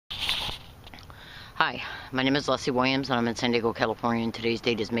Hi, my name is Leslie Williams and I'm in San Diego, California, and today's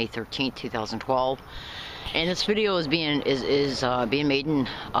date is May 13th, 2012. And this video is being made in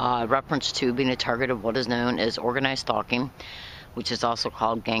reference to being a target of what is known as organized stalking, which is also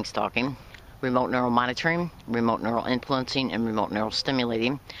called gang stalking, remote neural monitoring, remote neural influencing, and remote neural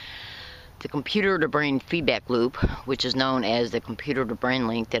stimulating. The computer-to-brain feedback loop, which is known as the computer-to-brain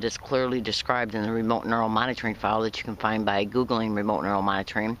link, that is clearly described in the remote neural monitoring file that you can find by Googling remote neural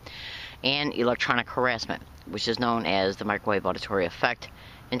monitoring, and electronic harassment, which is known as the microwave auditory effect,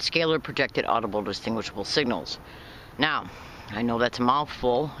 and scalar projected audible distinguishable signals. Now, I know that's a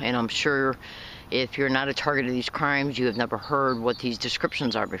mouthful, and I'm sure if you're not a target of these crimes, you have never heard what these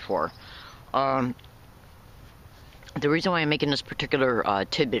descriptions are before. The reason why I'm making this particular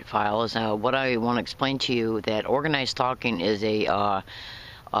tidbit file is what I want to explain to you, that organized stalking is an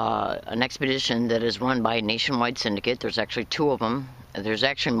expedition that is run by a nationwide syndicate. There's actually two of them. There's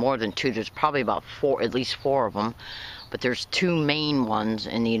actually more than two. There's probably about at least four of them. But there's two main ones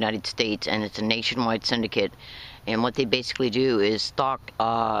in the United States, and it's a nationwide syndicate. And what they basically do is stalk,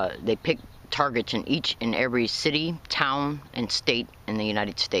 they pick targets in each and every city, town, and state in the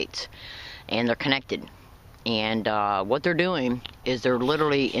United States. And they're connected. And what they're doing is they're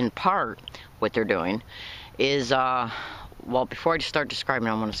literally, in part, what they're doing is, well, before I start describing,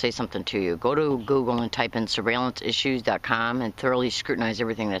 I want to say something to you. Go to Google and type in surveillancesissues.com and thoroughly scrutinize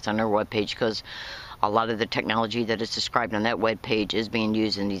everything that's on their webpage, because a lot of the technology that is described on that webpage is being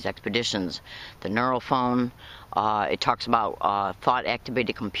used in these expeditions. The neural phone, it talks about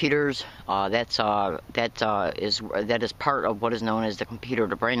thought-activated computers. That is part of what is known as the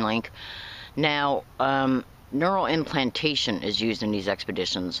computer-to-brain link. Now, neural implantation is used in these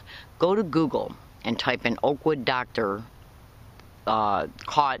expeditions. Go to Google and type in Oakwood doctor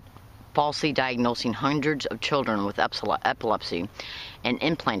caught falsely diagnosing hundreds of children with epilepsy and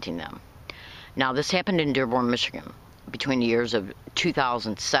implanting them. Now, this happened in Dearborn, Michigan, between the years of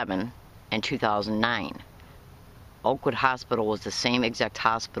 2007 and 2009. Oakwood Hospital was the same exact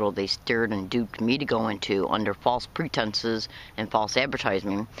hospital they steered and duped me to go into under false pretenses and false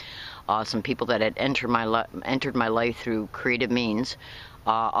advertising. Some people that had entered my life through creative means,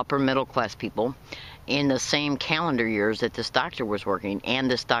 upper middle class people, in the same calendar years that this doctor was working, and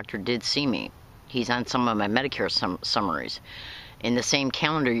this doctor did see me. He's on some of my Medicare summaries. In the same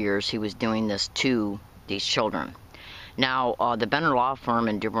calendar years, he was doing this to these children. Now, the Benner Law Firm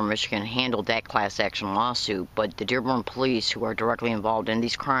in Dearborn, Michigan handled that class action lawsuit, but the Dearborn police, who are directly involved in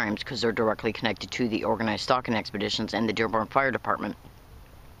these crimes because they're directly connected to the organized stalking expeditions, and the Dearborn Fire Department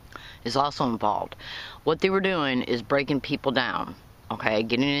is also involved. What they were doing is breaking people down, okay,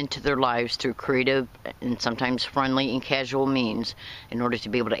 getting into their lives through creative and sometimes friendly and casual means in order to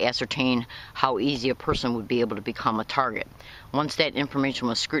be able to ascertain how easy a person would be able to become a target. Once that information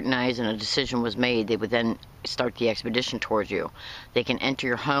was scrutinized and a decision was made, they would then start the expedition towards you. They can enter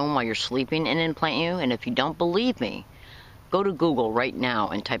your home while you're sleeping and implant you, and if you don't believe me, go to Google right now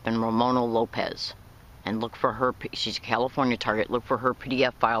and type in Ramona Lopez and look for her. She's a California target. Look for her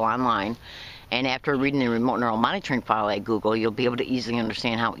PDF file online. And after reading the remote neural monitoring file at Google, you'll be able to easily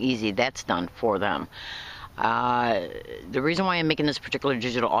understand how easy that's done for them. The reason why I'm making this particular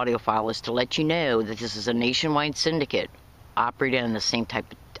digital audio file is to let you know that this is a nationwide syndicate operating on the same type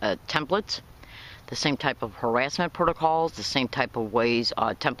of templates, the same type of harassment protocols, the same type of ways,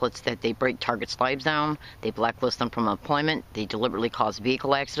 templates that they break targets' lives down. They blacklist them from employment. They deliberately cause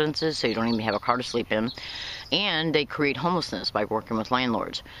vehicle accidents so you don't even have a car to sleep in. And they create homelessness by working with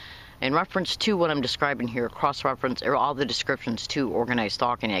landlords. In reference to what I'm describing here, cross-reference all the descriptions to organized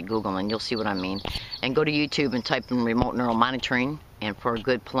stalking at Google, and you'll see what I mean. And go to YouTube and type in remote neural monitoring. And for a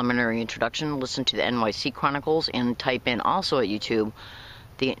good preliminary introduction, listen to the NYC Chronicles, and type in also at YouTube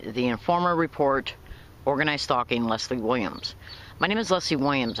the Informer Report, Organized Stalking, Leslie Williams. My name is Leslie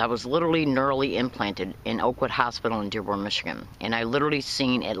Williams. I was literally neurally implanted in Oakwood Hospital in Dearborn, Michigan. And I literally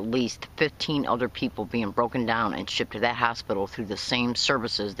seen at least 15 other people being broken down and shipped to that hospital through the same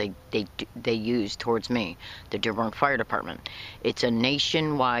services they use towards me, the Dearborn Fire Department. It's a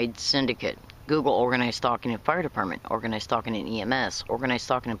nationwide syndicate. Google organized stalking in fire department, organized stalking in EMS, organized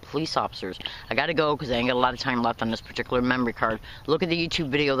stalking in police officers. I gotta go because I ain't got a lot of time left on this particular memory card. Look at the YouTube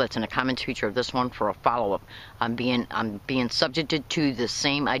video that's in the comments feature of this one for a follow-up. I'm being subjected to the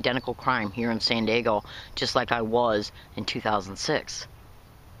same identical crime here in San Diego, just like I was in 2006.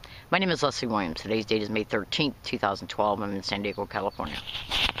 My name is Leslie Williams. Today's date is May 13th, 2012. I'm in San Diego, California.